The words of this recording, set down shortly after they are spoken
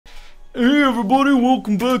Hey everybody,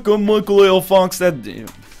 welcome back. I'm Michael L. Fox. How's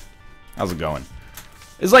it going?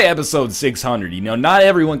 It's like episode 600, you know, not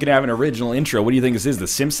everyone can have an original intro. What do you think this is, The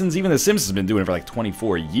Simpsons? Even The Simpsons have been doing it for like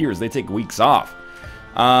 24 years. They take weeks off.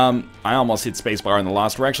 I almost hit spacebar in the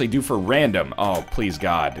Lost. We're actually due for random. Oh, please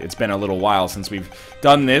God. It's been a little while since we've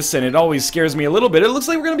done this, and it always scares me a little bit. It looks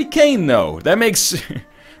like we're going to be Kane, though. That makes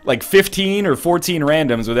like 15 or 14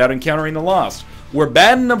 randoms without encountering the Lost. We're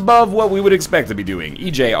batting above what we would expect to be doing.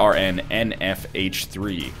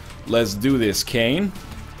 EJRNNFH3. Let's do this, Kane.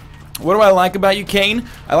 What do I like about you, Kane?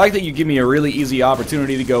 I like that you give me a really easy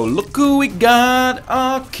opportunity to go, look who we got,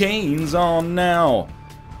 our Kane's on now.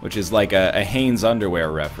 Which is like a Hanes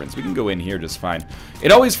underwear reference. We can go in here just fine.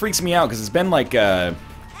 It always freaks me out because it's been like, over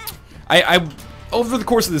the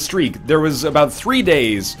course of the streak, there was about 3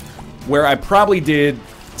 days where I probably did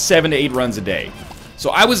 7 to 8 runs a day. So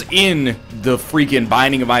I was in the freaking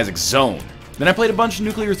Binding of Isaac zone. Then I played a bunch of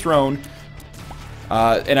Nuclear Throne.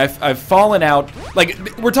 And I've fallen out, like,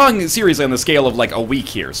 we're talking seriously on the scale of like a week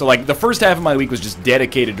here. So like the first half of my week was just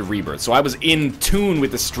dedicated to Rebirth. So I was in tune with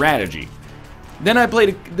the strategy. Then I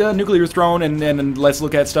played the Nuclear Throne and Let's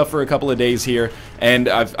Look At stuff for a couple of days here. And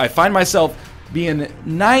I find myself being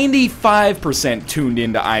 95% tuned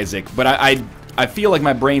into Isaac. But I feel like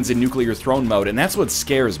my brain's in Nuclear Throne mode. And that's what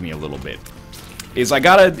scares me a little bit. Is I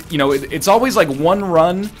gotta, you know, it's always like one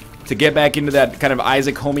run to get back into that kind of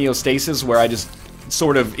Isaac homeostasis where I just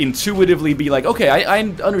sort of intuitively be like, okay, I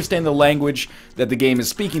understand the language that the game is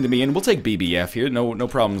speaking to me, and we'll take BBF here, no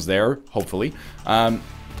problems there, hopefully. One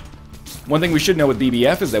thing we should know with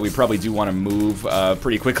BBF is that we probably do want to move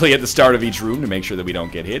pretty quickly at the start of each room to make sure that we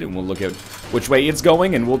don't get hit, and we'll look at which way it's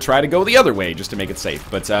going, and we'll try to go the other way just to make it safe.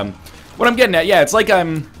 But what I'm getting at, yeah, it's like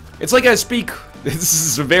I speak, this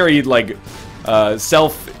is a very, like,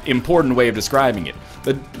 self-important way of describing it.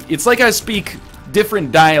 But it's like I speak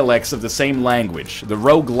different dialects of the same language, the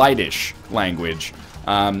roguelite-ish language.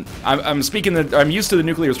 I'm used to the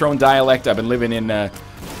Nuclear Throne dialect. I've been living in the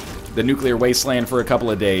Nuclear Wasteland for a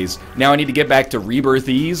couple of days. Now I need to get back to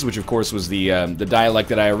Rebirthese, which of course was the dialect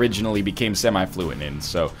that I originally became semi-fluent in.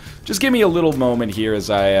 So just give me a little moment here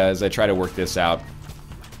as I try to work this out.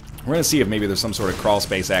 We're gonna see if maybe there's some sort of crawl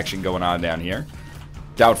space action going on down here.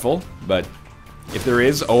 Doubtful, but if there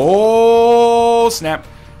is, oh snap!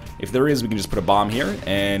 If there is, we can just put a bomb here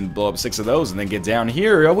and blow up 6 of those and then get down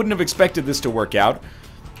here. I wouldn't have expected this to work out.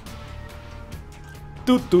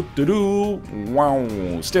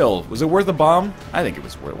 Wow. Still, was it worth a bomb? I think it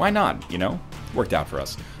was worth it. Why not, you know? Worked out for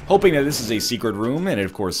us. Hoping that this is a secret room, and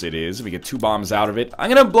of course it is. We get 2 bombs out of it.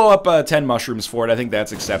 I'm going to blow up 10 mushrooms for it. I think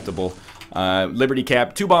that's acceptable. Liberty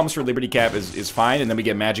Cap. 2 bombs for Liberty Cap is fine, and then we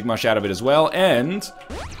get Magic Mush out of it as well. And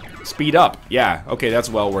speed up. Yeah, okay, that's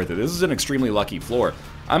well worth it. This is an extremely lucky floor.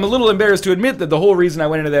 I'm a little embarrassed to admit that the whole reason I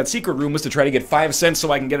went into that secret room was to try to get 5 cents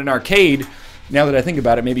so I can get an arcade. Now that I think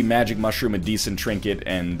about it, maybe Magic Mushroom, a decent trinket,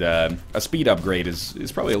 and a speed upgrade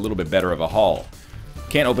is probably a little bit better of a haul.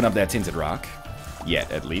 Can't open up that Tinted Rock.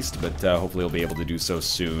 Yet, at least, but hopefully we'll be able to do so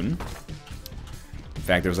soon. In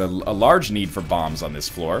fact, there's a large need for bombs on this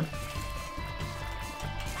floor.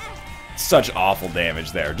 Such awful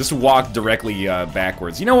damage there. Just walk directly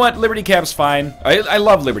backwards. You know what? Liberty Cap's fine. I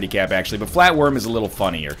love Liberty Cap, actually, but Flatworm is a little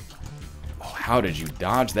funnier. Oh, how did you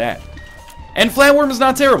dodge that? And Flatworm is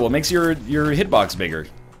not terrible. It makes your hitbox bigger.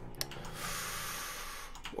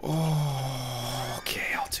 Oh,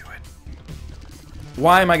 okay, I'll do it.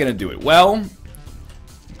 Why am I going to do it? Well,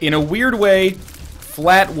 in a weird way,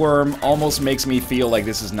 Flatworm almost makes me feel like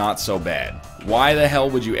this is not so bad. Why the hell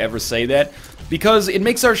would you ever say that? Because it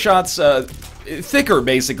makes our shots thicker,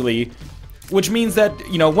 basically, which means that,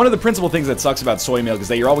 you know, one of the principal things that sucks about Soy Milk is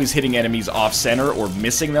that you're always hitting enemies off-center or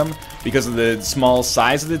missing them because of the small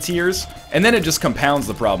size of the tiers, and then it just compounds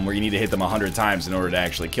the problem where you need to hit them 100 times in order to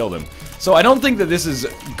actually kill them. So I don't think that this is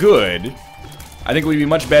good. I think it would be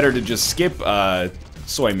much better to just skip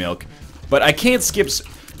Soy Milk, but I can't skip...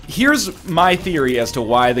 Here's my theory as to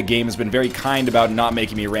why the game has been very kind about not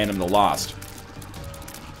making me random the Lost.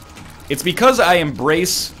 It's because I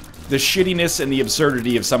embrace the shittiness and the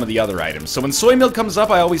absurdity of some of the other items. So when Soy Milk comes up,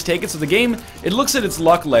 I always take it. So the game, it looks at its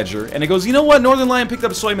luck ledger, and it goes, you know what, Northern Lion picked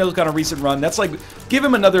up Soy Milk on a recent run. That's like, give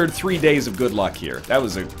him another 3 days of good luck here. That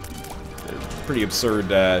was a pretty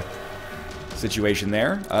absurd situation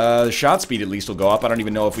there. The shot speed at least will go up. I don't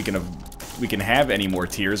even know if we can have any more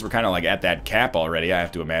tiers. We're kind of like at that cap already, I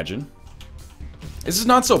have to imagine. This is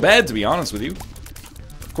not so bad, to be honest with you.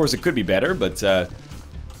 Of course, it could be better, but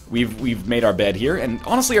we've made our bed here, and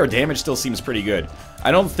honestly, our damage still seems pretty good.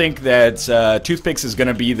 I don't think that Toothpicks is going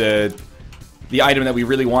to be the item that we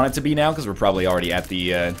really want it to be now, because we're probably already at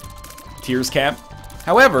the tiers cap.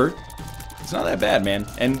 However, It's not that bad, man.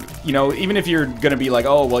 And, you know, even if you're going to be like,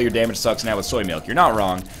 oh, well, your damage sucks now with soy milk, you're not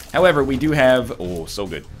wrong. However, we do have... Oh, so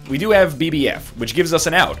good. We do have BBF, which gives us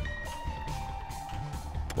an out.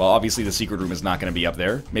 Well, obviously the secret room is not going to be up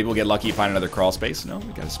there. Maybe we'll get lucky and find another crawl space. No,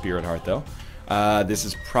 we got a spirit heart, though. This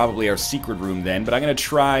is probably our secret room then, but I'm going to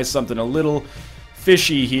try something a little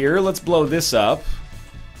fishy here. Let's blow this up.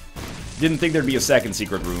 Didn't think there'd be a second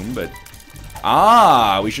secret room, but...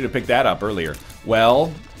 Ah, we should have picked that up earlier. Well,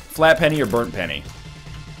 flat penny or burnt penny?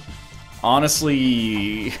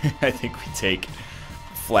 Honestly, I think we take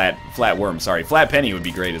flat worm. Sorry, flat penny would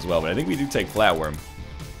be great as well, but I think we do take flat worm.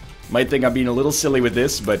 Might think I'm being a little silly with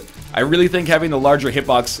this, but I really think having the larger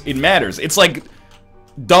hitbox, it matters. It's like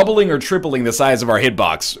doubling or tripling the size of our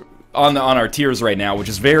hitbox on our tiers right now, which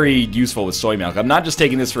is very useful with soy milk. I'm not just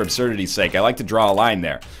taking this for absurdity's sake. I like to draw a line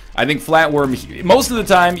there. I think flatworm, most of the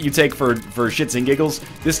time you take for shits and giggles.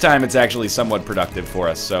 This time it's actually somewhat productive for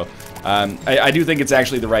us. So I do think it's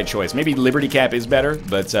actually the right choice. Maybe Liberty Cap is better,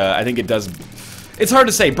 but I think it does. It's hard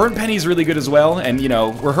to say. Burnt Penny is really good as well, and you know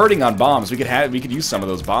we're hurting on bombs. We could use some of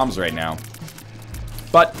those bombs right now,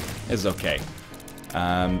 but it's okay.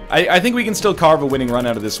 I think we can still carve a winning run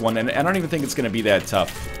out of this one, and I don't even think it's going to be that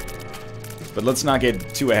tough. But let's not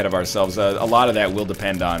get too ahead of ourselves. A lot of that will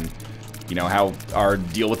depend on, you know, how our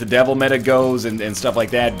deal with the devil meta goes and stuff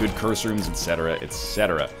like that. Good curse rooms, etc.,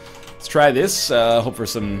 etc. Let's try this. Hope for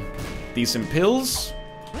some decent pills.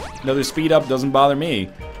 Another speed up doesn't bother me.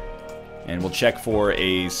 And we'll check for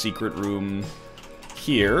a secret room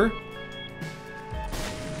here. I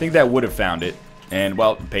think that would have found it. And,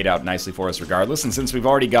 well, paid out nicely for us regardless. And since we've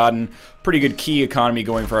already gotten pretty good key economy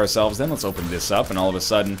going for ourselves, then let's open this up. And all of a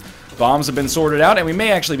sudden, bombs have been sorted out. And we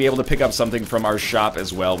may actually be able to pick up something from our shop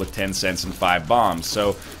as well with 10 cents and 5 bombs.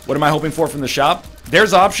 So, what am I hoping for from the shop?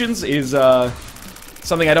 There's options is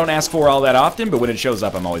something I don't ask for all that often, but when it shows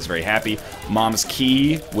up, I'm always very happy. Mom's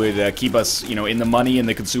Key would keep us, you know, in the money in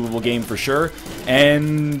the consumable game for sure.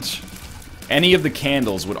 And any of the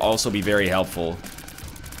candles would also be very helpful.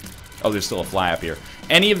 Oh, there's still a fly up here.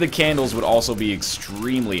 Any of the candles would also be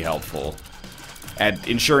extremely helpful at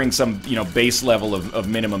ensuring some, you know, base level of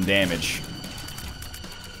minimum damage.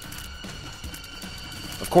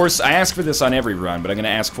 Of course, I ask for this on every run, but I'm going to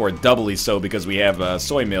ask for it doubly so because we have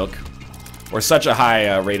soy milk, or such a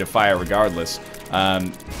high rate of fire regardless.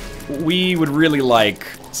 We would really like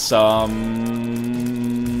some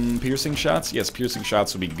piercing shots. Yes, piercing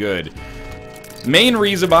shots would be good. Main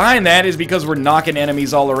reason behind that is because we're knocking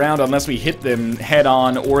enemies all around unless we hit them head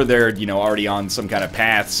on or they're, you know, already on some kind of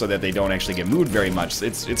path so that they don't actually get moved very much.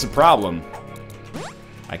 It's a problem.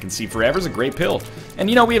 I Can See Forever is a great pill. And,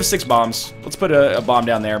 you know, we have 6 bombs. Let's put a bomb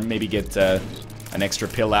down there, maybe get an extra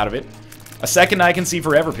pill out of it. A second I Can See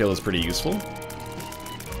Forever pill is pretty useful.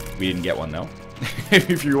 We didn't get one, though.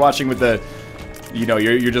 If you're watching with the... You know,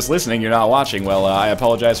 you're just listening, you're not watching. Well, I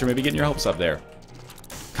apologize for maybe getting your hopes up there.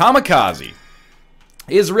 Kamikaze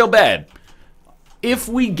is real bad. If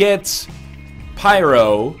we get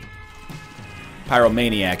Pyromaniac,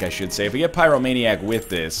 I should say. If we get Pyromaniac with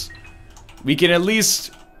this, we can at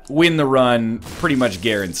least win the run pretty much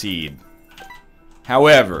guaranteed.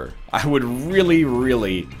 However, I would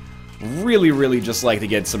really just like to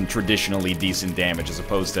get some traditionally decent damage as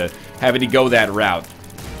opposed to having to go that route.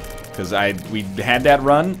 Because we had that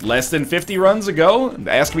run less than 50 runs ago.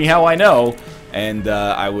 Ask me how I know. And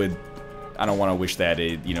I don't want to wish that,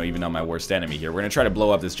 you know, even on my worst enemy here. We're going to try to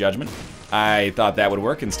blow up this judgment. I thought that would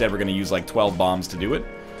work. Instead, we're going to use like 12 bombs to do it.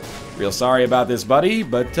 Real sorry about this, buddy,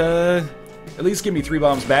 but at least give me 3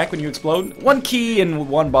 bombs back when you explode. 1 key and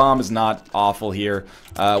 1 bomb is not awful here.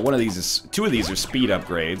 2 of these are speed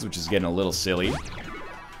upgrades, which is getting a little silly.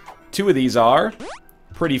 2 of these are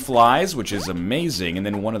pretty flies, which is amazing, and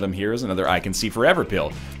then 1 of them here is another I Can See Forever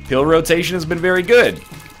pill. Pill rotation has been very good.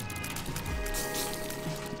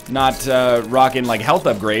 Not rocking like health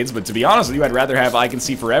upgrades, but to be honest with you, I'd rather have I Can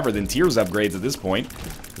See Forever than Tears upgrades at this point,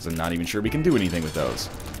 because I'm not even sure we can do anything with those.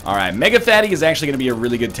 Alright, Mega Fatty is actually going to be a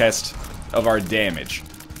really good test of our damage.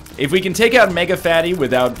 If we can take out Mega Fatty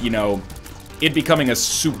without, you know, it becoming a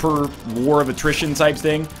super war of attrition type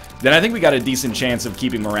thing, then I think we got a decent chance of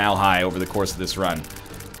keeping morale high over the course of this run.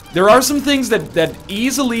 There are some things that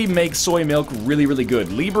easily make soy milk really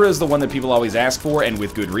good. Libra is the one that people always ask for, and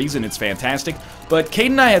with good reason. It's fantastic. But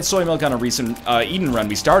Kate and I had soy milk on a recent Eden run.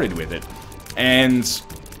 We started with it. And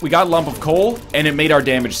we got Lump of Coal, and it made our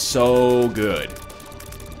damage so good.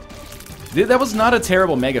 That was not a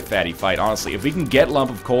terrible Mega Fatty fight, honestly. If we can get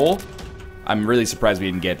Lump of Coal, I'm really surprised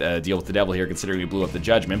we didn't get Deal with the Devil here, considering we blew up the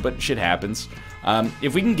Judgment, but shit happens.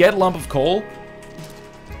 If we can get Lump of Coal,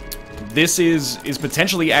 this is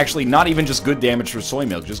potentially actually not even just good damage for soy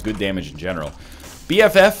milk, just good damage in general.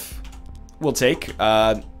 BFF we'll take.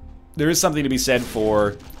 There is something to be said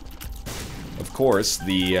for, of course,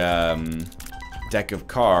 the deck of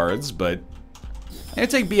cards, but I'm gonna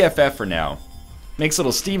take BFF for now. Makes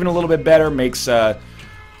little Steven a little bit better, makes it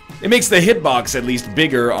makes the hitbox at least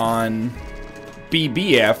bigger on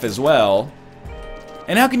BBF as well.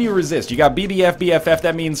 And how can you resist? You got BBF, BFF,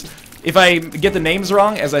 that means if I get the names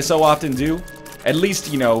wrong, as I so often do, at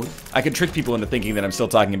least, you know, I could trick people into thinking that I'm still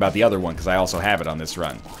talking about the other one, because I also have it on this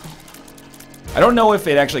run. I don't know if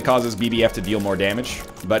it actually causes BBF to deal more damage,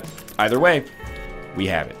 but either way, we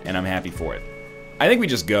have it, and I'm happy for it. I think we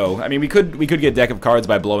just go. I mean, we could get a deck of cards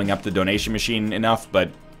by blowing up the donation machine enough, but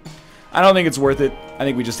I don't think it's worth it. I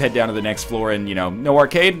think we just head down to the next floor and, you know, no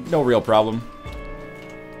arcade, no real problem.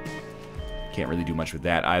 Can't really do much with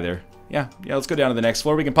that either. Yeah, let's go down to the next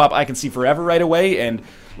floor. We can pop I Can See Forever right away, and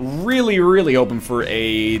really, really hoping for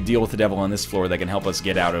a deal with the devil on this floor that can help us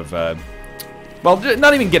get out of, well,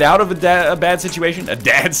 not even get out of a bad situation, a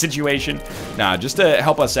dad situation. Nah, just to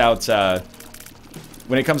help us out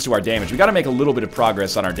when it comes to our damage. We gotta make a little bit of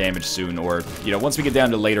progress on our damage soon, or, you know, once we get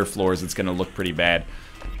down to later floors, it's gonna look pretty bad.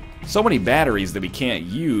 So many batteries that we can't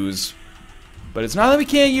use, but it's not that we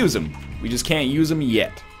can't use them. We just can't use them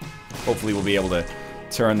yet. Hopefully we'll be able to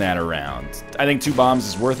turn that around. I think 2 bombs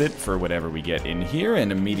is worth it for whatever we get in here,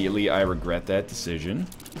 and immediately I regret that decision.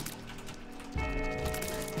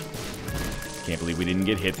 Can't believe we didn't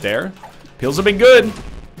get hit there. Pills have been good.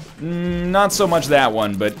 Not so much that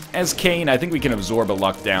one, but as Kane, I think we can absorb a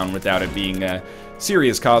luck down without it being a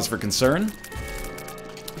serious cause for concern.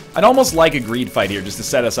 I'd almost like a greed fight here just to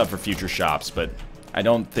set us up for future shops, but I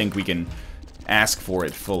don't think we can ask for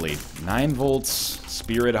it fully. 9 volts,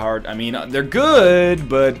 Spirit Heart. I mean, they're good,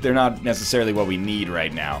 but they're not necessarily what we need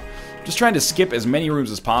right now. Just trying to skip as many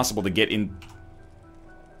rooms as possible to get in.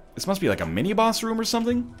 This must be like a mini-boss room or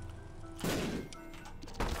something?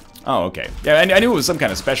 Oh, okay. Yeah, I knew it was some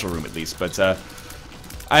kind of special room at least, but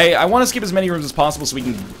I want to skip as many rooms as possible so we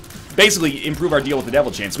can basically improve our deal with the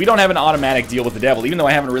devil chance. We don't have an automatic deal with the devil, even though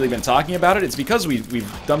I haven't really been talking about it. It's because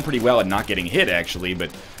we've done pretty well at not getting hit, actually,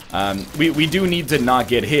 but we do need to not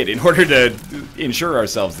get hit in order to ensure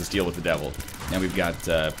ourselves this deal with the devil. Now we've got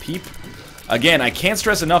Peep. Again, I can't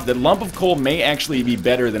stress enough that Lump of Coal may actually be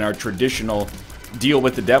better than our traditional deal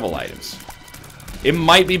with the devil items. It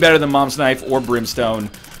might be better than Mom's Knife or Brimstone.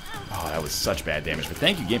 Oh, that was such bad damage, but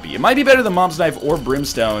thank you, Gimpy. It might be better than Mom's Knife or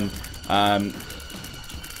Brimstone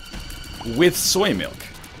with soy milk.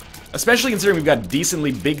 Especially considering we've got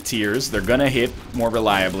decently big tiers. They're gonna hit more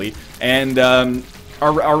reliably. And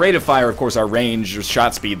our rate of fire, of course, our range, or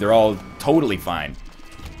shot speed, they're all totally fine.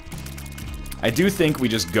 I do think we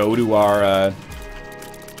just go to our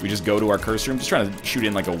cursor. I'm just trying to shoot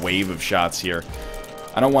in like a wave of shots here.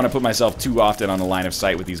 I don't want to put myself too often on the line of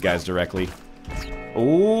sight with these guys directly.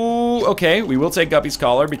 Oh, okay. We will take Guppy's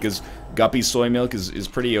collar because Guppy's soy milk is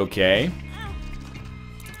pretty okay.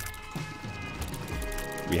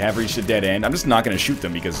 We have reached a dead end. I'm just not going to shoot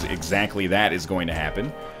them because exactly that is going to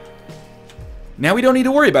happen. Now we don't need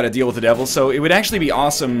to worry about a deal with the devil, so it would actually be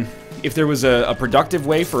awesome if there was a productive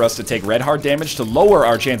way for us to take red heart damage to lower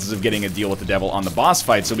our chances of getting a deal with the devil on the boss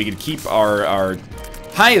fight so we could keep our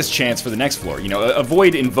highest chance for the next floor. You know,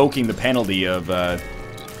 avoid invoking the penalty of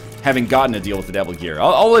having gotten a deal with the devil here.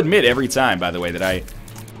 I'll admit every time, by the way, that I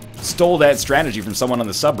stole that strategy from someone on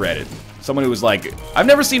the subreddit. Someone who was like, I've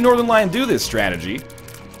never seen Northern Lion do this strategy,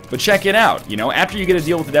 but check it out. You know, after you get a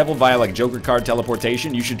deal with the devil via like Joker card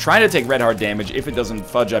teleportation, you should try to take red heart damage if it doesn't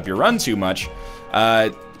fudge up your run too much,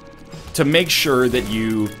 to make sure that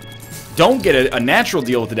you don't get a natural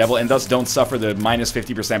deal with the devil and thus don't suffer the minus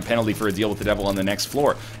 50% penalty for a deal with the devil on the next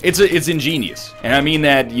floor. It's ingenious. And I mean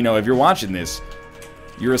that, you know, if you're watching this,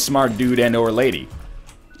 you're a smart dude and or lady.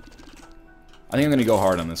 I think I'm going to go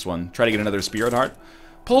hard on this one. Try to get another Spirit Heart.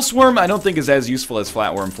 Pulse Worm I don't think is as useful as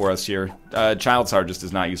Flatworm for us here. Child's Heart just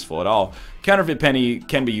is not useful at all. Counterfeit Penny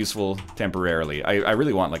can be useful temporarily. I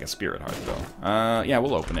really want like a Spirit Heart though. Yeah,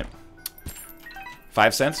 we'll open it.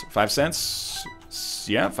 5 cents? 5 cents?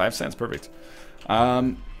 Yeah, 5 cents. Perfect.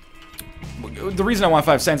 The reason I want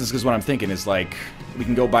 5 cents is because what I'm thinking is like, we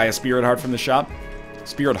can go buy a Spirit Heart from the shop.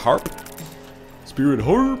 Spirit Harp? Spirit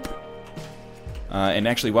Harp! And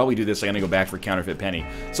actually, while we do this, I'm going to go back for Counterfeit Penny.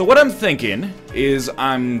 So what I'm thinking is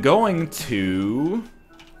I'm going to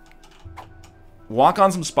walk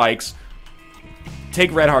on some spikes,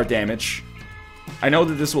 take red heart damage. I know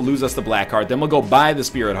that this will lose us the black heart. Then we'll go buy the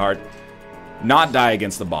Spirit Heart, not die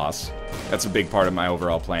against the boss. That's a big part of my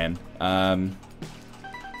overall plan. And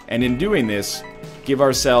in doing this, give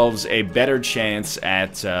ourselves a better chance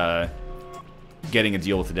at getting a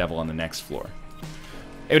deal with the devil on the next floor.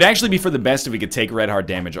 It would actually be for the best if we could take red heart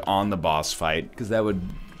damage on the boss fight, because that would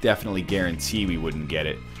definitely guarantee we wouldn't get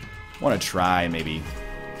it. I want to try maybe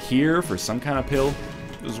here for some kind of pill.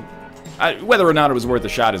 Whether or not it was worth a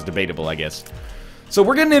shot is debatable, I guess. So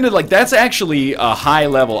we're getting into, like, that's actually a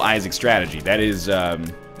high-level Isaac strategy. That is,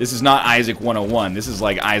 this is not Isaac 101. This is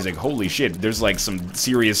like Isaac, holy shit, there's like some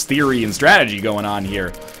serious theory and strategy going on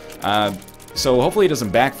here. So hopefully it doesn't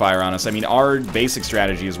backfire on us. I mean, our basic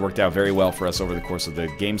strategy has worked out very well for us over the course of the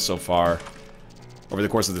game so far. Over the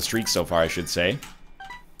course of the streak so far, I should say.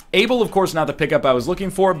 Able, of course, not the pickup I was looking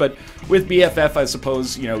for, but with BFF, I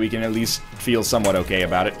suppose, you know, we can at least feel somewhat okay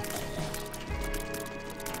about it.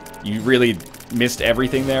 You really missed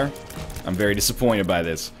everything there. I'm very disappointed by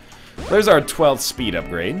this. There's our 12th speed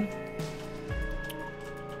upgrade.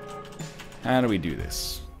 How do we do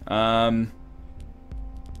this?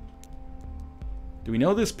 Do we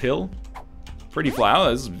know this pill? Pretty fly.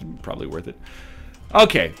 Oh, this is probably worth it.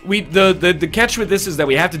 Okay, the catch with this is that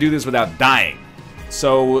we have to do this without dying.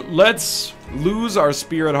 So let's lose our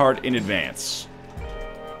spirit heart in advance.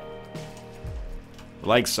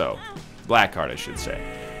 Like so. Black heart, I should say.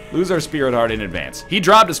 Lose our spirit heart in advance. He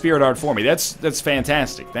dropped a spirit heart for me. That's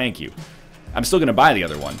fantastic. Thank you. I'm still gonna buy the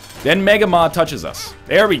other one. Then Mega Ma touches us.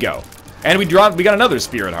 There we go. And we got another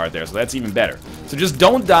spirit heart there, so that's even better. So just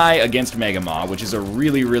don't die against Mega Ma, which is a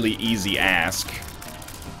really, really easy ask.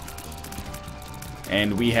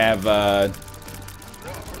 And we have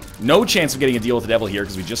no chance of getting a deal with the devil here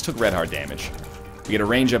because we just took red heart damage. We get a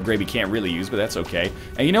range upgrade we can't really use, but that's okay.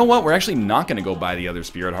 And you know what? We're actually not going to go buy the other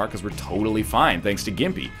spirit heart because we're totally fine, thanks to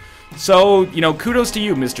Gimpy. So, you know, kudos to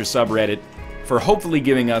you, Mr. Subreddit, for hopefully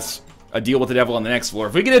giving us a deal with the devil on the next floor.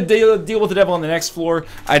 If we get a deal with the devil on the next floor,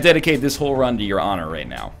 I dedicate this whole run to your honor right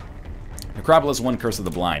now. Necropolis 1, Curse of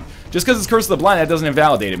the Blind. Just because it's Curse of the Blind, that doesn't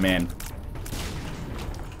invalidate it, man.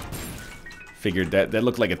 Figured that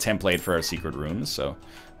looked like a template for our secret rooms, so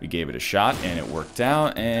we gave it a shot, and it worked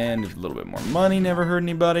out, and a little bit more money never hurt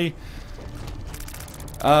anybody.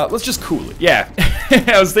 Let's just cool it. Yeah,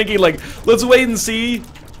 I was thinking, like, let's wait and see.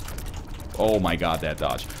 Oh my god, that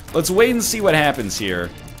dodge. Let's wait and see what happens here.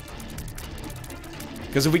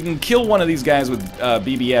 Because if we can kill one of these guys with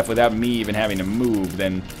BBF without me even having to move,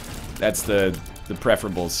 then that's the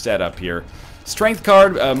preferable setup here. Strength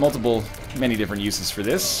card, many different uses for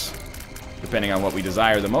this, depending on what we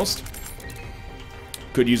desire the most.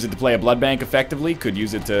 Could use it to play a blood bank effectively. Could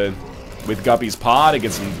use it to, with Guppy's Paw, to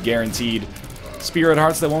get some guaranteed spirit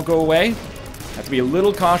hearts that won't go away. Have to be a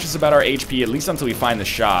little cautious about our HP, at least until we find the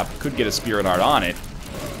shop. Could get a spirit heart on it,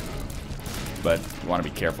 but we want to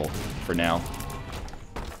be careful for now.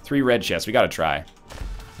 3 red chests, we gotta try.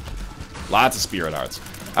 Lots of spirit hearts.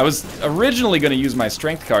 I was originally gonna use my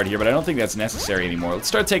strength card here, but I don't think that's necessary anymore. Let's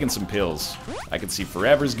start taking some pills. I can see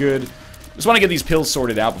forever's good. Just want to get these pills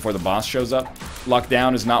sorted out before the boss shows up. Luck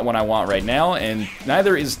down is not what I want right now, and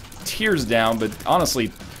neither is tears down, but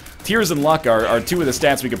honestly, tears and luck are two of the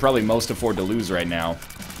stats we could probably most afford to lose right now.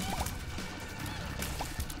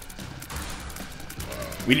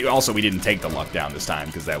 We didn't take the luck down this time,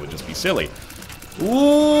 because that would just be silly.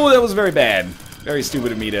 Ooh, that was very bad. Very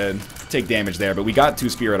stupid of me to take damage there, but we got 2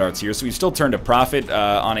 spirit hearts here, so we've still turned a profit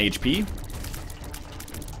on HP.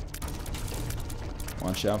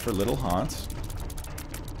 Watch out for little haunts.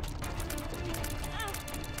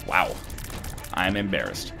 Wow. I'm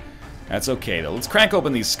embarrassed. That's okay, though. Let's crack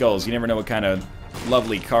open these skulls. You never know what kind of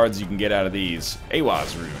lovely cards you can get out of these.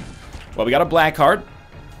 Awaz rune. Well, we got a black heart.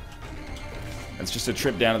 That's just a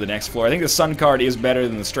trip down to the next floor. I think the sun card is better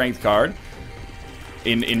than the strength card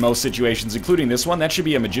in most situations, including this one. That should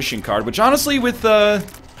be a magician card, which honestly with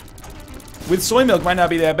soy milk might not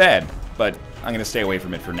be that bad, but I'm gonna stay away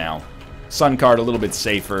from it for now. Sun card a little bit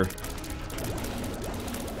safer.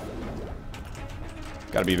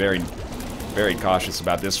 Gotta be very, very cautious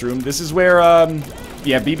about this room. This is where,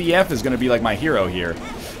 yeah, BBF is gonna be like my hero here.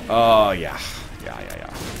 Oh, yeah. Yeah.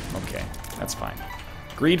 Okay, that's fine.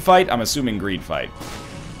 Greed fight? I'm assuming greed fight.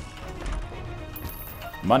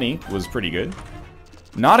 Money was pretty good.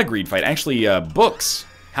 Not a greed fight. Actually, books.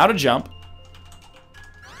 How to jump.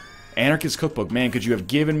 Anarchist cookbook. Man, could you have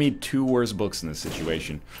given me 2 worse books in this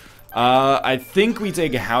situation? I think we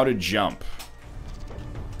take How to Jump.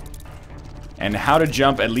 And How to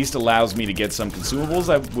Jump at least allows me to get some consumables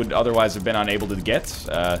I would otherwise have been unable to get.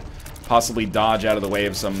 Possibly dodge out of the way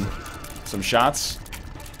of some shots.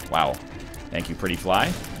 Wow. Thank you, pretty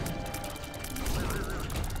fly.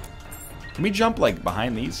 Can we jump, like,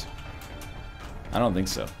 behind these? I don't think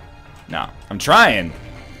so. No. I'm trying.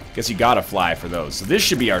 Guess you gotta fly for those. So this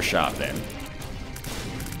should be our shop, then.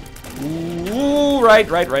 Ooh, right.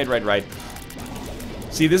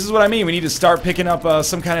 See, this is what I mean. We need to start picking up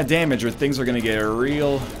some kind of damage or things are going to get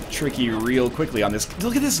real tricky real quickly on this.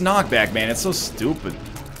 Look at this knockback, man. It's so stupid.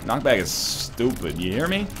 Knockback is stupid. You hear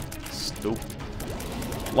me? Stupid.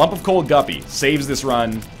 Lump of Cold Guppy saves this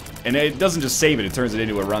run. And it doesn't just save it. It turns it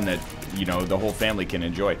into a run that, you know, the whole family can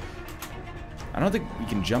enjoy. I don't think we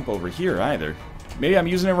can jump over here either. Maybe I'm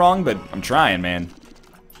using it wrong, but I'm trying, man.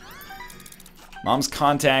 Mom's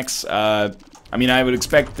contacts, I mean, I would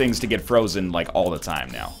expect things to get frozen, like, all the time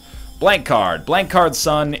now. Blank card. Blank card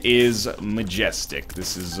Sun is majestic.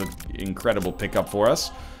 This is an incredible pickup for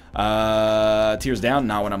us. Tears down,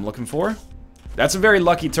 not what I'm looking for. That's a very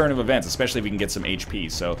lucky turn of events, especially if we can get some HP,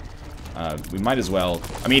 so we might as well.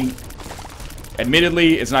 I mean,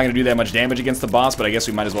 admittedly, it's not going to do that much damage against the boss, but I guess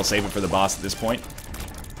we might as well save it for the boss at this point.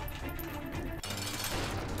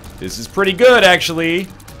 This is pretty good, actually.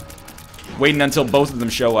 Waiting until both of them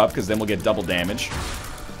show up, because then we'll get double damage.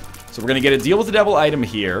 So we're going to get a Deal with the Devil item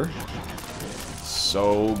here.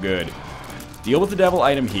 So good. Deal with the Devil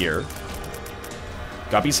item here.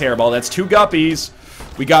 Guppy's Hairball. That's 2 Guppies.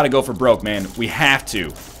 We got to go for broke, man. We have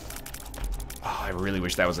to. Oh, I really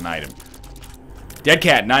wish that was an item. Dead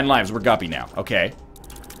Cat, 9 lives. We're Guppy now. Okay.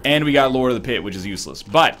 And we got Lord of the Pit, which is useless.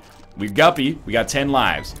 But we've Guppy. We got 10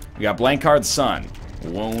 lives. We got Blank Card Sun.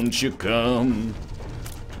 Won't you come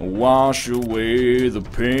wash away the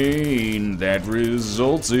pain that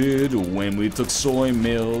resulted when we took soy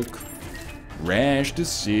milk? Rash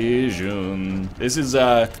decision. This is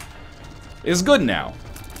good now.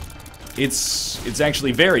 It's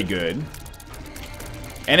actually very good.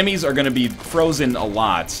 Enemies are going to be frozen a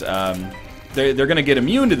lot. They're going to get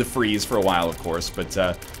immune to the freeze for a while, of course, but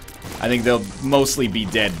I think they'll mostly be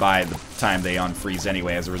dead by the time they unfreeze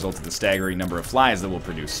anyway as a result of the staggering number of flies that we'll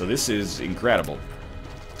produce. So this is incredible.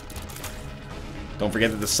 Don't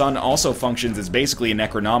forget that the sun also functions as basically a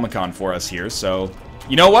Necronomicon for us here, so...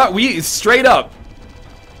 You know what? We straight up.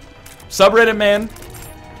 Subreddit man.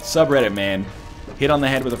 Subreddit man. Hit on the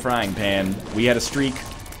head with a frying pan. We had a streak.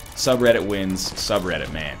 Subreddit wins.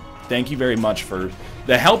 Subreddit man. Thank you very much for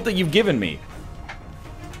the help that you've given me.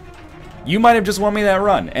 You might have just won me that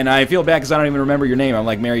run, and I feel bad because I don't even remember your name. I'm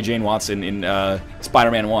like Mary Jane Watson in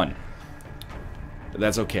Spider-Man 1. But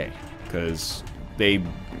that's okay, because they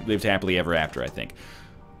lived happily ever after, I think.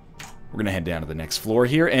 We're going to head down to the next floor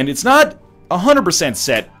here, and it's not 100%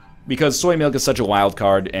 set, because Soy Milk is such a wild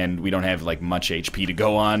card, and we don't have, like, much HP to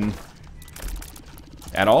go on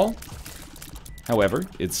at all. However,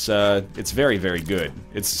 it's very, very good.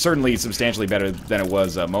 It's certainly substantially better than it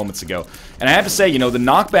was moments ago. And I have to say, you know, the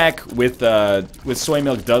knockback with Soy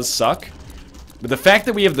Milk does suck, but the fact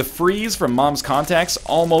that we have the freeze from Mom's contacts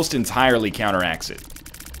almost entirely counteracts it.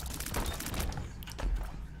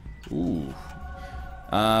 Ooh.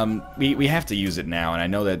 We have to use it now, and I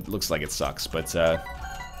know that looks like it sucks, but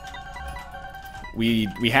we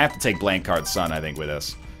have to take Blank Card Sun, I think, with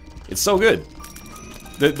us. It's so good.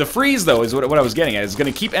 The freeze, though, is what I was getting at. It's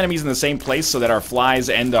going to keep enemies in the same place so that our flies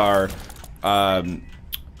and our soy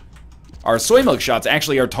milk shots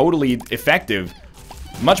actually are totally effective.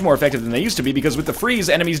 Much more effective than they used to be, because with the freeze,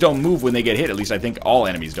 enemies don't move when they get hit. At least I think all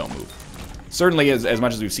enemies don't move. Certainly, as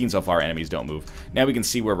much as we've seen so far, enemies don't move. Now we can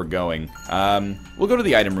see where we're going. We'll go to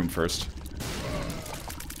the item room first.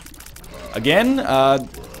 Again,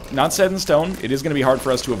 not set in stone. It is going to be hard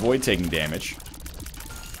for us to avoid taking damage.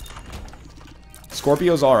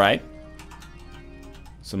 Scorpio's alright.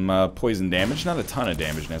 Some poison damage. Not a ton of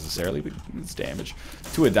damage necessarily, but it's damage.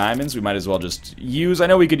 2 of diamonds we might as well just use. I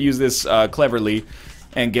know we could use this cleverly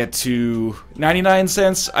and get to 99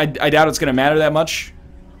 cents. I doubt it's going to matter that much.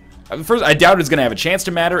 First, I doubt it's going to have a chance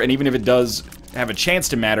to matter, and even if it does have a chance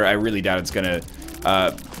to matter, I really doubt it's going to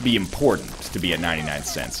be important to be at 99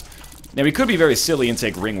 cents. Now, we could be very silly and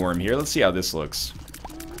take Ringworm here. Let's see how this looks.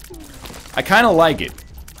 I kind of like it.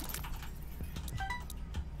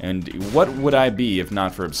 And what would I be if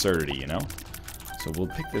not for absurdity, you know? So we'll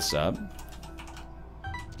pick this up.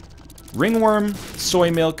 Ringworm, soy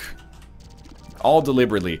milk, all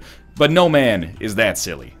deliberately. But no man is that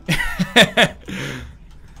silly.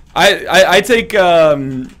 I take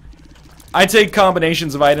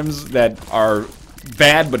combinations of items that are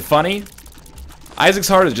bad but funny. Isaac's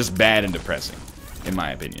Heart is just bad and depressing, in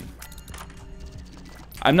my opinion.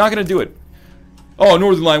 I'm not gonna do it. Oh,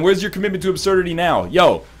 Northern Line, where's your commitment to absurdity now?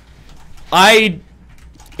 Yo,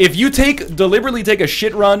 if you deliberately take a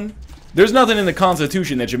shit run, there's nothing in the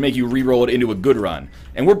Constitution that should make you re-roll it into a good run.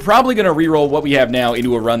 And we're probably gonna re-roll what we have now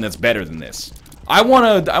into a run that's better than this. I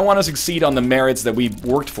wanna succeed on the merits that we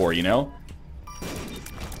worked for, you know?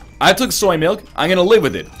 I took soy milk, I'm gonna live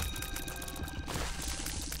with it.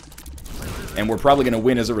 And we're probably going to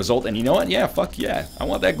win as a result. And you know what? Yeah, fuck yeah. I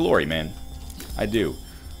want that glory, man. I do.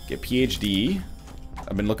 Get PhD.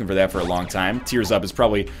 I've been looking for that for a long time. Tears Up is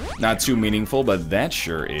probably not too meaningful, but that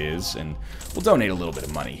sure is. And we'll donate a little bit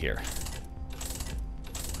of money here.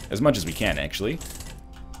 As much as we can, actually.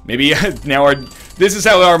 Maybe now this is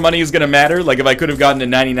how our money is going to matter. Like, if I could have gotten to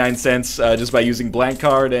 99 cents just by using blank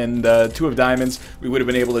card and 2 of diamonds, we would have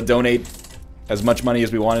been able to donate as much money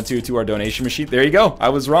as we wanted to our donation machine. There you go. I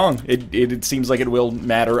was wrong. It seems like it will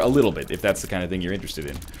matter a little bit, if that's the kind of thing you're interested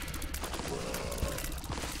in.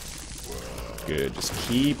 Good. Just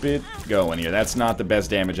keep it going here. That's not the best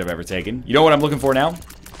damage I've ever taken. You know what I'm looking for now?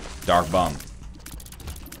 Dark Bomb.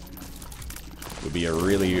 Would be a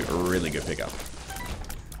really, really good pickup.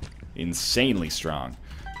 Insanely strong.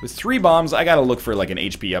 With 3 bombs, I gotta look for like an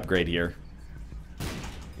HP upgrade here.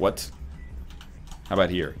 What? How about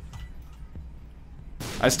here?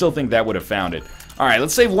 I still think that would have found it. Alright,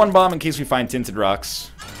 let's save 1 bomb in case we find Tinted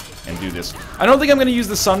Rocks. And do this. I don't think I'm gonna use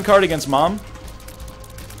the Sun card against Mom.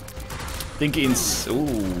 Ooh,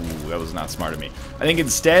 that was not smart of me. I think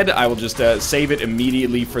instead, I will just save it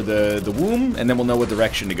immediately for the womb, and then we'll know what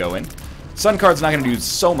direction to go in. Sun card's not going to do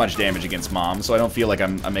so much damage against Mom, so I don't feel like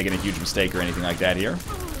I'm making a huge mistake or anything like that here.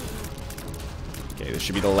 Okay, this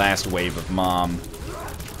should be the last wave of Mom.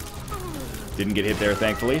 Didn't get hit there,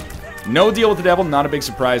 thankfully. No deal with the devil, not a big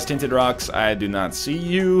surprise. Tinted Rocks, I do not see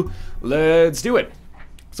you. Let's do it.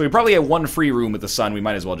 So we probably have 1 free room with the Sun. We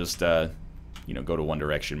might as well just, you know, go to one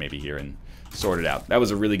direction maybe here and sort it out. That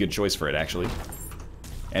was a really good choice for it, actually.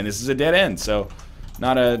 And this is a dead end, so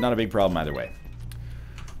not a big problem either way.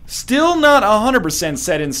 Still not 100%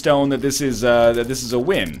 set in stone that this is a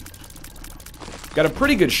win. Got a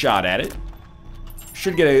pretty good shot at it.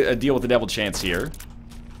 Should get a deal with the devil chance here.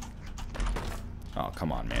 Oh,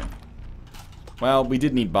 come on, man. Well, we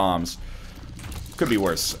did need bombs. Could be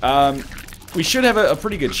worse. We should have a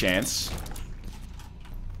pretty good chance.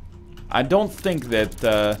 I don't think that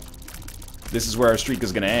this is where our streak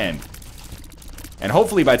is going to end. And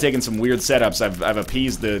hopefully by taking some weird setups, I've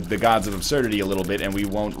appeased the gods of absurdity a little bit, and we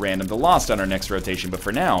won't random the Lost on our next rotation. But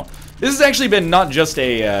for now, this has actually been not just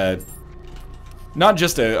a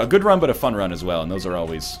good run, but a fun run as well. And those are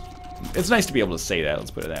always... It's nice to be able to say that,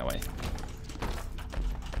 let's put it that way.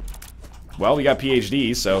 Well, we got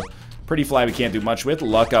PhD, so Pretty Fly we can't do much with.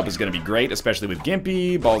 Luck Up is going to be great, especially with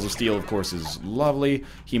Gimpy. Balls of Steel, of course, is lovely.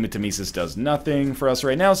 Hematemesis does nothing for us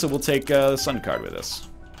right now, so we'll take the Sun card with us.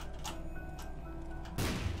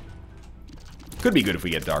 Could be good if we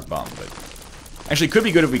get Dark Bomb, but... Actually, could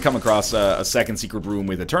be good if we come across a second secret room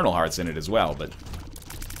with Eternal Hearts in it as well, but...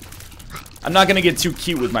 I'm not going to get too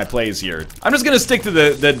cute with my plays here. I'm just going to stick to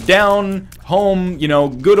the down-home, you know,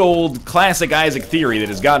 good old classic Isaac theory that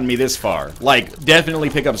has gotten me this far. Like, definitely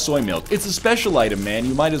pick up soy milk. It's a special item, man.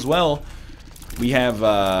 You might as well. We have,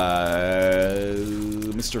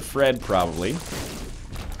 Mr. Fred, probably.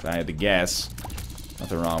 If I had to guess.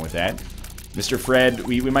 Nothing wrong with that. Mr. Fred,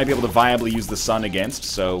 we might be able to viably use the Sun against,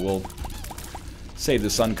 so we'll save the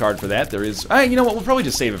Sun card for that. There is... you know what? We'll probably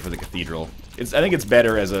just save it for the Cathedral. I think it's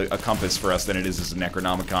better as a compass for us than it is as a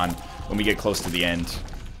Necronomicon when we get close to the end.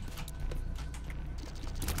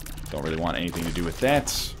 Don't really want anything to do with that.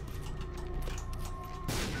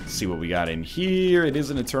 Let's see what we got in here. It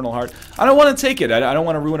is an Eternal Heart. I don't want to take it. I don't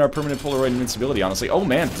want to ruin our permanent Polaroid invincibility, honestly. Oh,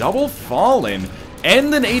 man. Double Fallen.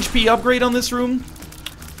 And an HP upgrade on this room?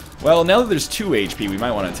 Well, now that there's 2 HP, we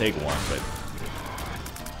might want to take one, but...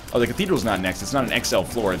 Oh, the Cathedral's not next. It's not an XL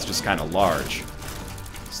floor. It's just kind of large.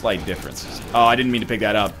 Slight differences. Oh, I didn't mean to pick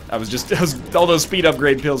that up. All those speed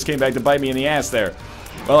upgrade pills came back to bite me in the ass there.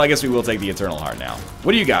 Well, I guess we will take the Eternal Heart now.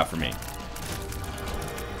 What do you got for me?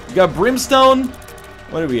 You got Brimstone?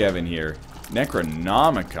 What do we have in here?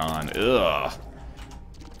 Necronomicon. Ugh.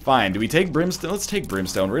 Fine. Do we take Brimstone? Let's take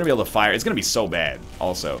Brimstone. We're going to be able to fire. It's going to be so bad,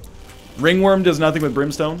 also. Ringworm does nothing with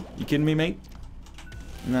Brimstone. You kidding me, mate?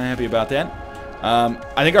 I'm not happy about that.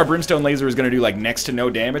 I think our Brimstone laser is going to do, like, next to no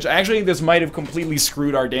damage. Actually, this might have completely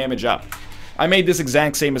screwed our damage up. I made this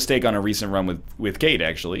exact same mistake on a recent run with Kate,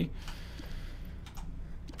 actually.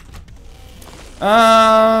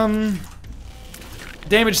 Damage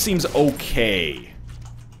seems okay.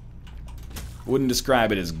 Wouldn't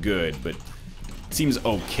describe it as good, but it seems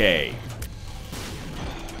okay.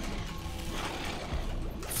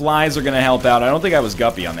 Flies are going to help out. I don't think I was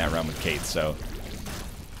guppy on that run with Kate, so...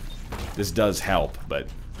 This does help, but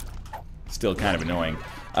still kind of annoying.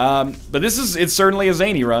 But it's certainly a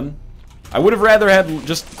zany run. I would have rather had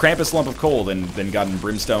just Krampus Lump of Coal than gotten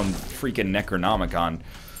Brimstone freaking Necronomicon.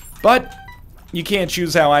 But you can't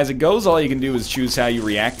choose how Isaac goes. All you can do is choose how you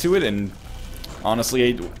react to it, and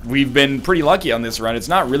Honestly, we've been pretty lucky on this run. It's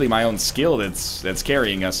not really my own skill that's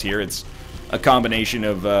carrying us here. It's a combination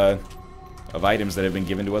of items that have been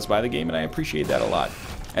given to us by the game, and I appreciate that a lot.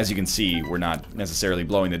 As you can see, we're not necessarily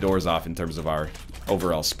blowing the doors off in terms of our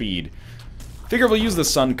overall speed. Figure we'll use the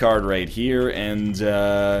sun card right here, and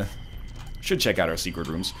should check out our secret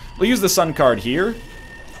rooms. We'll use the sun card here.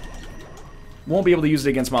 Won't be able to use it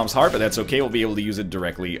against Mom's Heart, but that's okay. We'll be able to use it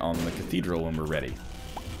directly on the cathedral when we're ready.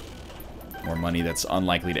 More money that's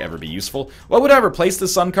unlikely to ever be useful. What would I replace the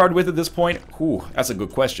sun card with at this point? Ooh, that's a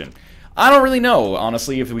good question. I don't really know,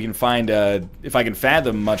 honestly, if we can find, if I can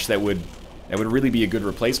fathom much that would really be a good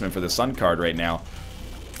replacement for the sun card right now.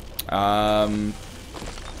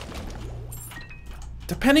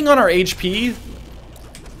 Depending on our HP,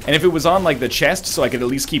 and if it was on like the chest, so I could at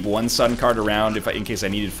least keep one sun card around in case I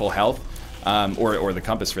needed full health, or the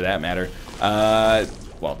compass for that matter.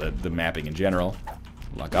 Well, the mapping in general.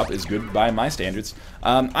 Luck up is good by my standards.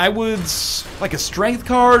 I would like a strength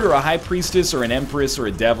card or a high priestess or an empress or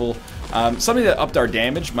a devil. Something that upped our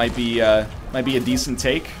damage might be a decent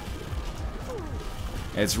take.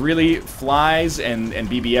 It's really flies and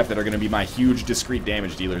BBF that are going to be my huge discrete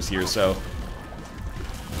damage dealers here. So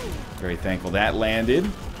very thankful that landed.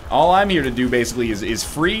 All I'm here to do basically is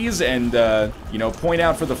freeze and you know, point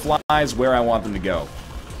out for the flies where I want them to go.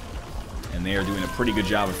 And they are doing a pretty good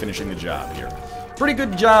job of finishing the job here. Pretty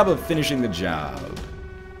good job of finishing the job.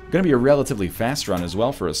 Gonna be a relatively fast run as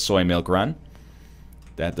well for a soy milk run.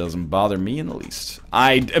 That doesn't bother me in the least.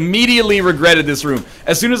 I immediately regretted this room.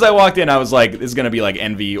 As soon as I walked in, I was like, this is gonna be like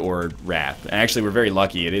Envy or Wrath. And actually, we're very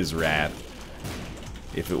lucky it is Wrath.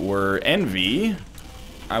 If it were Envy,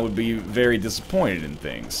 I would be very disappointed in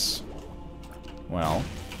things. Well,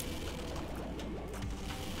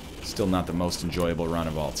 still not the most enjoyable run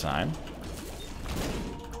of all time.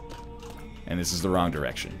 And this is the wrong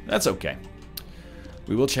direction. That's okay.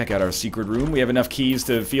 We will check out our secret room. We have enough keys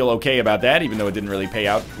to feel okay about that, even though it didn't really pay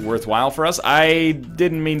out worthwhile for us. I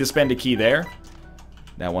didn't mean to spend a key there.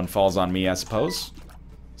 That one falls on me, I suppose.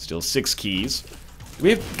 Still 6 keys. Do we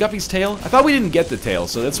have Guppy's tail? I thought we didn't get the tail,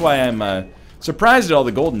 so that's why I'm surprised at all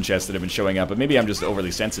the golden chests that have been showing up. But maybe I'm just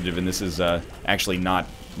overly sensitive, and this is actually not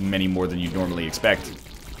many more than you'd normally expect.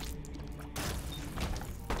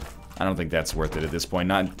 I don't think that's worth it at this point.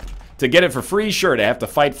 Not to get it for free, sure. To have to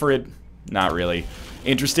fight for it, not really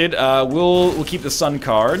interested. We'll keep the sun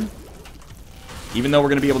card, even though we're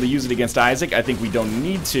going to be able to use it against Isaac. I think we don't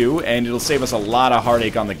need to, and it'll save us a lot of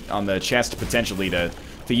heartache on the chest potentially to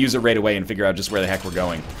use it right away and figure out just where the heck we're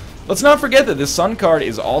going. Let's not forget that this sun card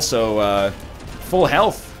is also full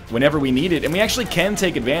health whenever we need it, and we actually can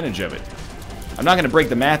take advantage of it. I'm not going to break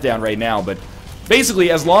the math down right now, but basically,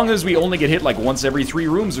 as long as we only get hit like once every 3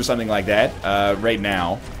 rooms or something like that, right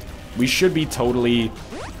now, we should be totally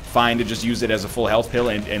fine to just use it as a full health pill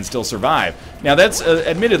and still survive. Now, that's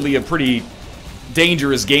admittedly a pretty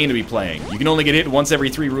dangerous game to be playing. You can only get hit once every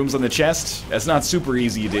 3 rooms on the chest. That's not super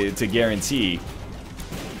easy to guarantee.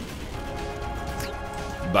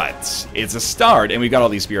 But it's a start, and we've got all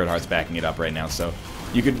these spirit hearts backing it up right now, so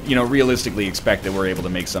you could, you know, realistically expect that we're able to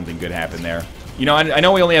make something good happen there. You know, I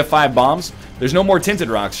know we only have 5 bombs. There's no more tinted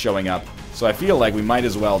rocks showing up, so I feel like we might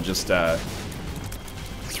as well just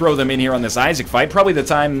throw them in here on this Isaac fight. Probably the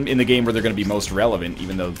time in the game where they're going to be most relevant,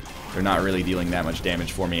 even though they're not really dealing that much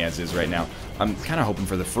damage for me as is right now. I'm kind of hoping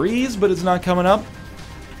for the freeze, but it's not coming up.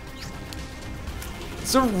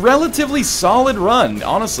 It's a relatively solid run.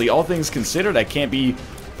 Honestly, all things considered, I can't be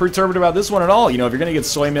perturbed about this one at all. You know, if you're going to get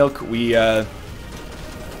soy milk,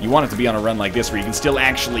 you want it to be on a run like this where you can still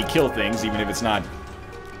actually kill things, even if it's not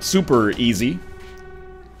super easy.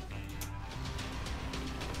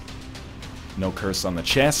 No curse on the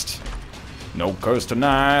chest. No curse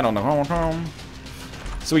tonight on the home.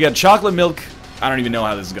 So we got chocolate milk. I don't even know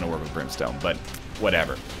how this is going to work with brimstone, but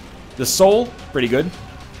whatever. The soul, pretty good.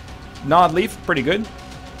 Nod leaf, pretty good.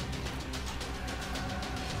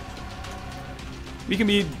 We can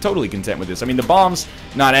be totally content with this. I mean, the bombs,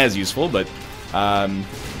 not as useful, but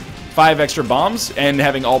 5 extra bombs and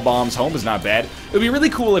having all bombs home is not bad. It would be really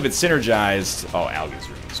cool if it's synergized. Oh, Alga's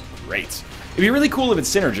room is great. It'd be really cool if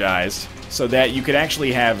it's synergized so that you could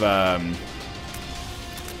actually have,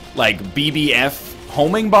 like, BBF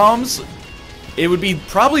homing bombs. It would be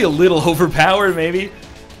probably a little overpowered, maybe,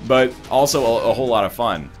 but also a whole lot of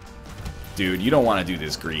fun. Dude, you don't want to do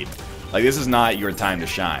this, Greed. Like, this is not your time to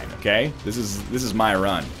shine, okay? This is my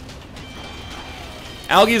run.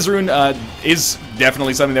 Alga's rune is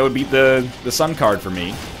definitely something that would beat the sun card for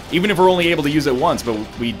me. Even if we're only able to use it once, but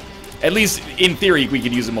we, at least in theory, we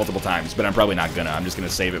could use it multiple times, but I'm probably not gonna. I'm just gonna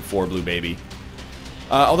save it for Blue Baby.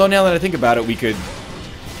 Although now that I think about it, we could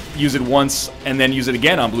use it once and then use it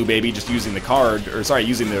again on Blue Baby, just using the card, or sorry,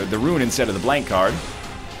 using the rune instead of the blank card.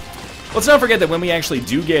 Let's not forget that when we actually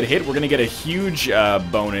do get hit, we're going to get a huge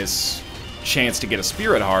bonus chance to get a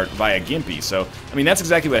Spirit Heart via Gimpy. So, I mean, that's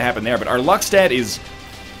exactly what happened there. But our luck stat is,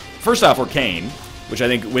 first off, we're Kane, which I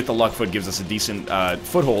think with the luck foot gives us a decent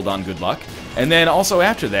foothold on good luck. And then also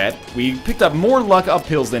after that, we picked up more luck up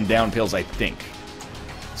pills than down pills, I think.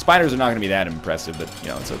 Spiders are not going to be that impressive, but, you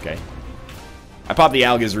know, it's okay. I popped the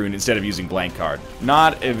Alga's rune instead of using blank card.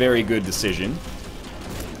 Not a very good decision.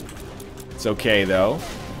 It's okay, though.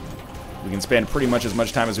 We can spend pretty much as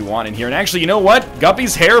much time as we want in here. And actually, you know what?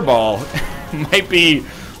 Guppy's Hairball might be,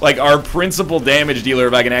 like, our principal damage dealer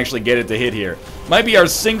if I can actually get it to hit here. Might be our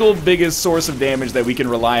single biggest source of damage that we can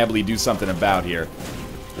reliably do something about here.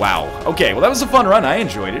 Wow. Okay, well, that was a fun run. I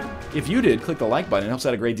enjoyed it. If you did, click the like button. It helps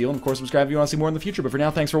out a great deal. And, of course, subscribe if you want to see more in the future. But for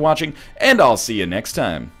now, thanks for watching, and I'll see you next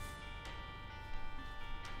time.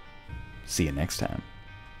 See you next time.